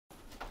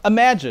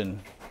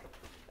imagine.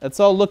 Let's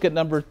all look at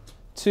number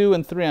 2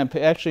 and 3 on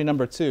actually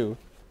number 2.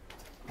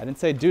 I didn't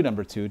say do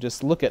number 2,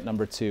 just look at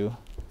number 2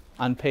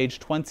 on page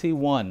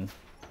 21.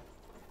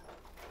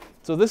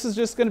 So this is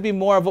just going to be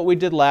more of what we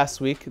did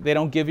last week. They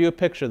don't give you a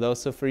picture though,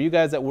 so for you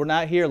guys that were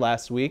not here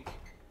last week,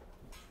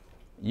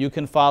 you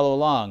can follow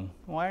along.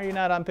 Why are you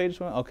not on page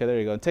 1? Okay, there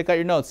you go. Take out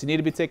your notes. You need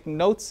to be taking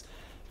notes.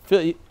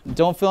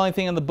 Don't fill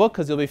anything in the book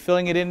because you'll be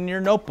filling it in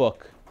your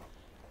notebook.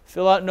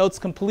 Fill out notes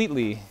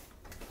completely.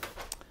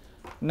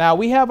 Now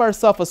we have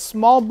ourselves a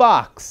small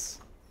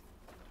box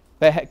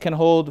that can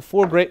hold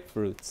 4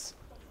 grapefruits.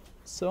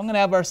 So I'm going to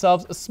have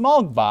ourselves a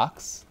small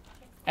box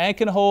and it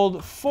can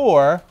hold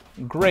 4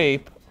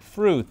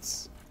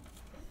 grapefruits.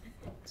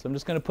 So I'm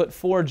just going to put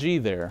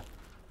 4G there.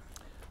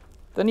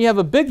 Then you have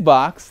a big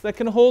box that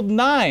can hold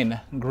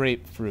 9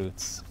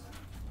 grapefruits.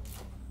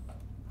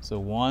 So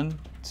 1,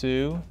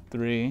 2,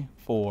 3,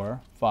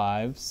 4,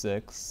 5,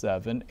 6,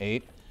 7,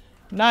 8,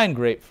 9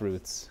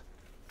 grapefruits.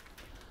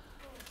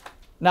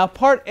 Now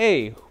part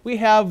A, we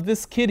have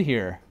this kid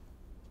here.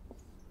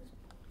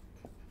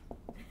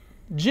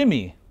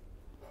 Jimmy.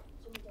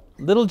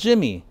 Little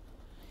Jimmy.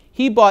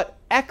 He bought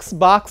X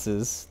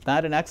boxes,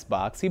 not an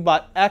Xbox, he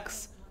bought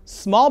X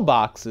small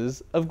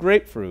boxes of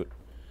grapefruit.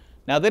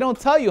 Now they don't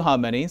tell you how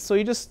many, so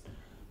you just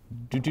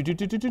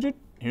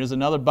here's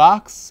another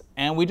box,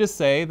 and we just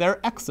say there are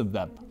X of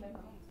them.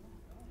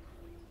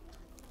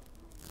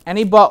 And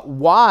he bought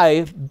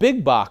Y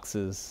big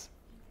boxes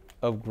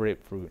of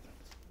grapefruit.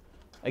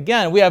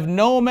 Again, we have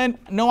no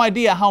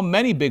idea how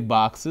many big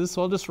boxes,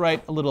 so I'll just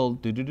write a little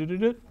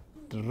and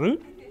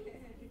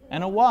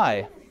a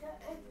Y.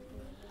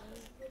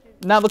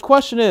 Now the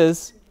question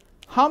is,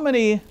 how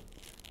many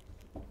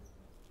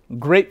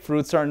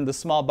grapefruits are in the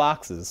small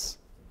boxes?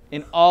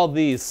 In all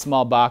these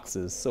small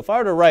boxes. So if I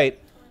were to write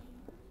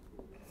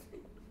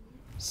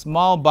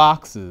small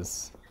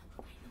boxes,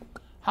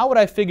 how would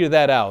I figure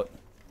that out?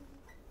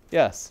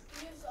 Yes?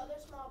 Use the other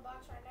small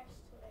box right next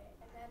to it,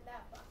 and then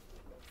that box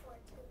before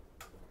it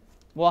too.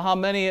 Well, how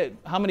many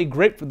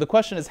grapefruit? The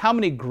question is, how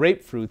many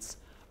grapefruits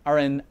are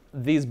in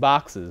these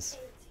boxes?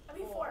 I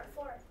mean, four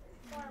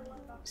in one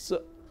box.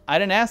 So I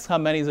didn't ask how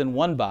many is in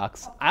one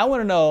box. I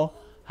want to know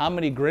how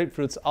many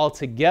grapefruits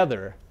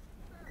altogether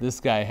this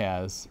guy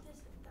has.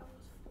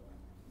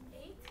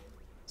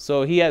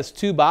 So he has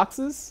 2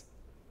 boxes?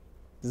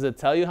 Does it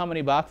tell you how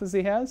many boxes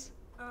he has?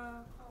 4,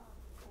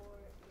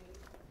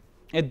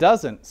 8. It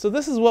doesn't. So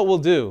this is what we'll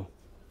do.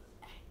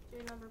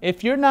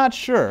 If you're not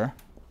sure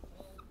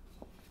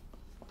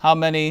how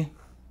many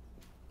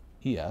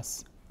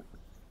yes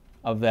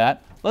of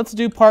that, let's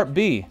do part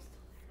B.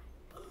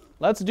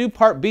 Let's do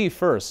part B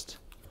first.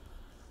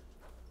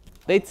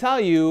 They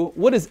tell you,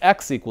 what is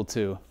X equal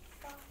to?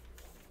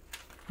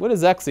 What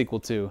is X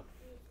equal to?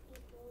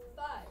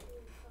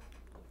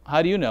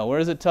 How do you know? Where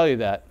does it tell you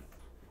that?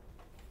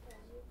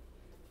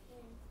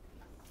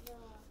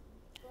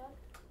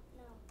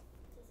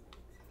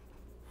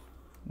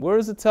 Where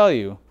does it tell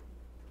you?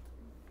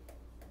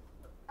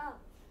 Oh,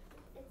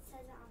 it says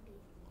it on B.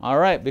 All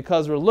right,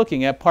 because we're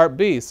looking at part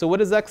B. So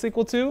what is X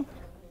equal to?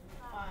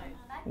 5.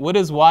 What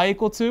is Y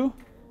equal to?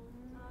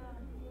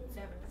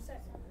 7.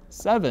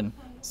 7.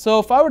 So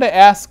if I were to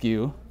ask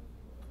you,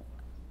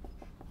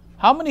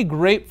 how many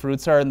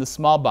grapefruits are in the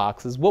small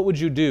boxes, what would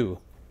you do?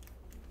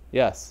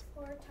 Yes?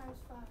 4 times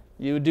 5.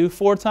 You would do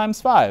 4 times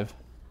 5.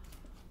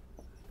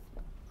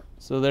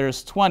 So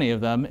there's 20 of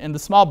them in the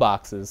small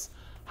boxes.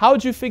 How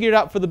would you figure it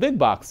out for the big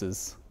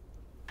boxes?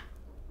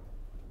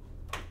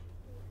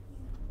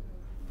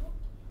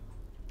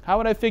 How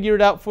would I figure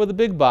it out for the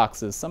big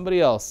boxes?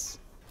 Somebody else.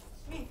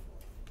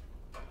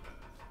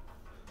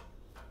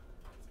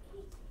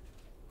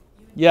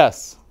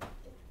 Yes.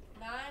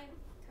 9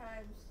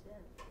 times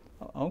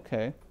 7.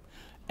 Okay.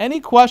 Any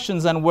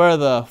questions on where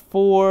the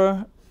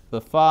 4, the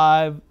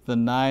 5, the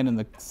 9, and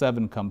the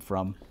 7 come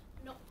from?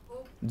 No.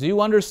 Do you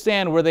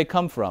understand where they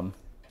come from?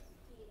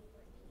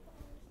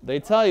 They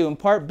tell you in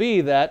part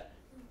B that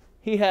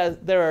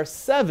there are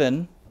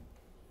 7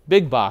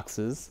 big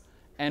boxes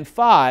and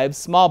 5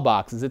 small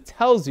boxes. It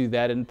tells you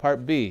that in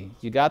part B.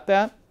 You got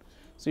that?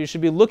 So you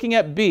should be looking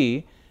at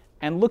B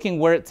and looking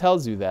where it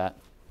tells you that.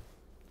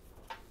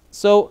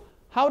 So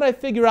how would I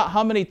figure out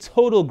how many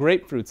total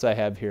grapefruits I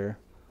have here?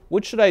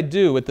 What should I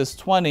do with this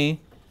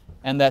 20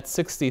 and that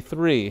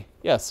 63?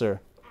 Yes, sir.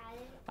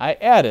 I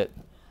add it.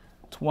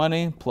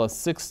 20 plus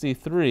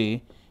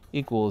 63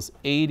 equals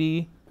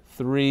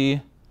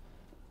 83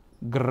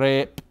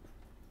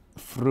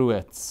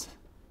 grapefruits.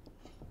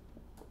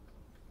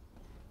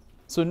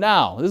 So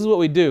now, this is what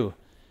we do.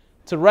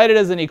 To write it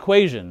as an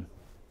equation,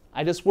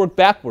 I just work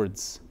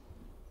backwards.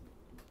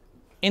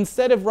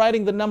 Instead of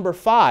writing the number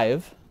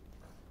 5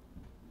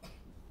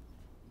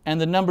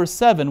 and the number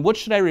 7, what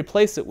should I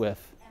replace it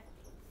with?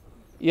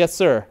 Yes,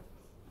 sir.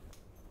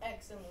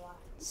 X and Y.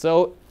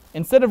 So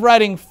instead of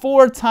writing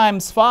 4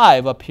 times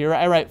 5 up here,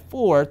 I write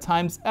 4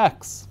 times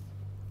X.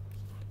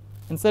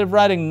 Instead of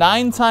writing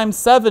 9 times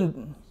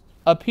 7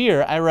 up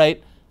here, I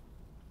write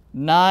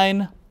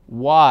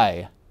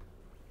 9Y.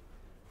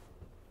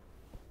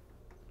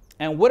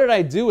 And what did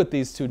I do with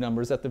these two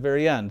numbers at the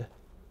very end?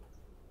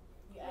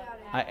 You add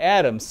it. I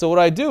add them. So what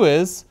I do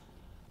is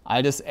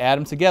I just add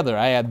them together.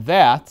 I add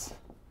that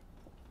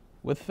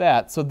with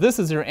that. So this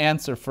is your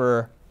answer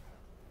for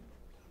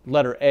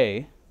letter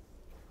A.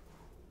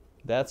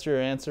 That's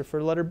your answer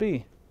for letter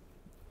B.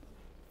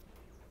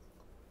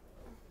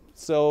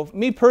 So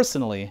me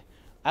personally,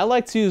 I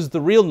like to use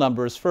the real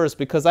numbers first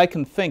because I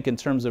can think in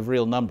terms of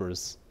real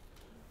numbers.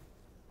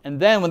 And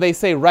then when they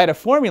say write a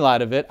formula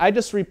out of it, I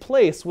just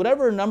replace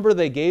whatever number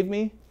they gave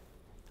me,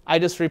 I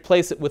just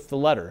replace it with the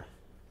letter.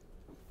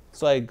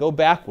 So I go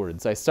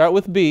backwards. I start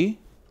with B,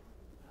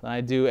 then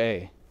I do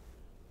A.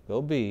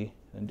 Go B,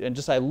 and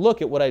just I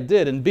look at what I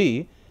did in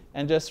B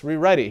and just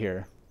rewrite it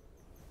here.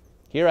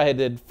 Here I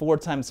did 4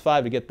 times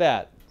 5 to get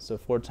that, so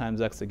 4 times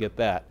x to get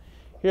that.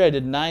 Here I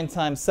did 9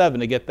 times 7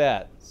 to get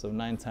that, so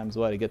 9 times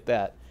y to get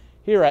that.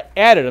 Here I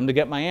added them to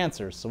get my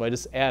answer, so I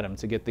just add them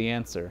to get the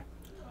answer.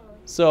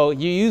 So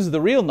you use the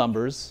real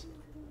numbers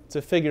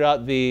to figure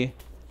out the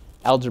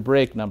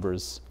algebraic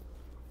numbers.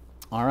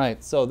 All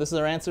right, so this is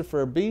our answer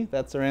for B.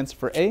 That's our answer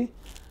for A.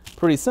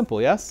 Pretty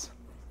simple, yes?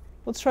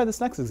 Let's try this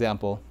next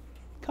example.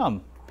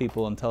 Come,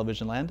 people in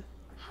television land.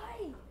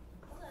 Hi.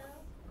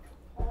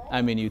 Hello.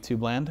 I mean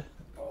YouTube land.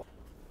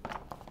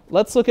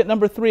 Let's look at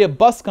number 3. A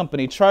bus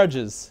company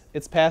charges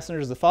its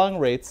passengers the following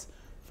rates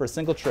for a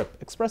single trip.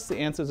 Express the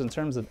answers in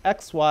terms of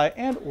x, y,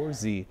 and or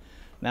z.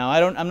 Now,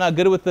 I'm not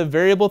good with the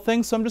variable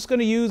thing, so I'm just going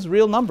to use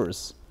real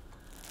numbers.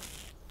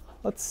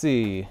 Let's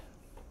see.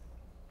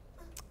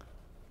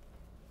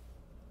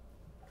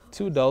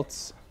 2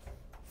 adults,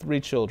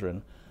 3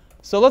 children.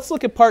 So let's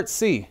look at part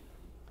C.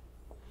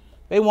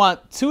 They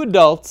want 2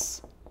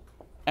 adults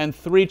and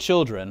 3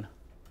 children.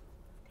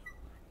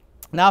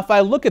 Now, if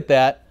I look at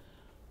that,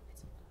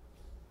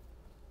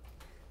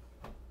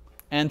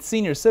 and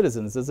senior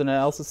citizens, doesn't it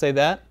also say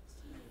that?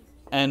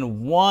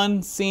 And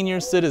 1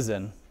 senior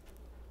citizen.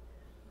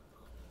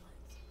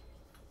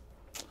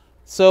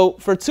 So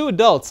for 2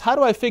 adults, how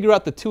do I figure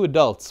out the 2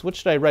 adults? What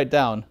should I write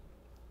down?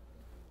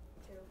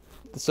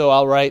 2. So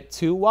I'll write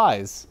 2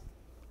 y's.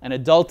 An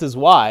adult is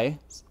y.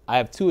 I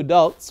have 2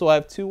 adults, so I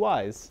have 2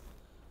 y's.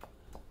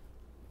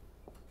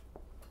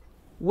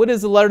 What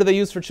is the letter they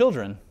use for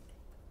children?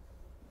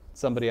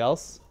 Somebody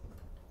else?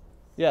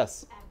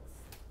 Yes. X.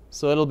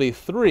 So it'll be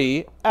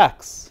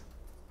 3x.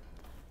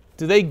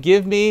 Do they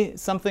give me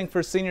something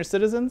for senior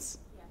citizens?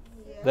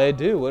 Yeah. They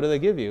do. What do they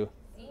give you?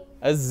 Z.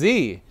 A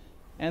z.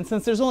 And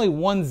since there's only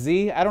 1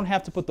 z, I don't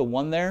have to put the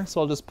 1 there,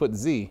 so I'll just put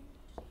z.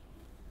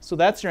 So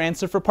that's your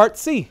answer for part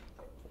C.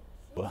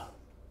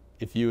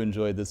 If you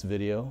enjoyed this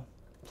video,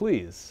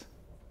 please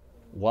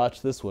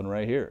watch this one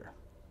right here.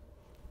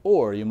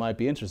 Or you might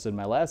be interested in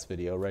my last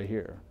video right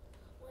here.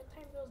 One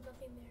time there was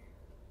nothing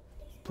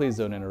there. Please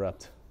don't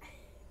interrupt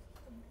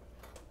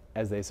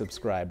as they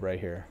subscribe right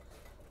here.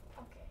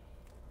 Okay.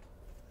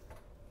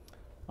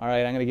 All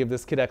right, I'm going to give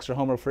this kid extra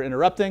homework for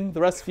interrupting. The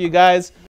rest of you guys,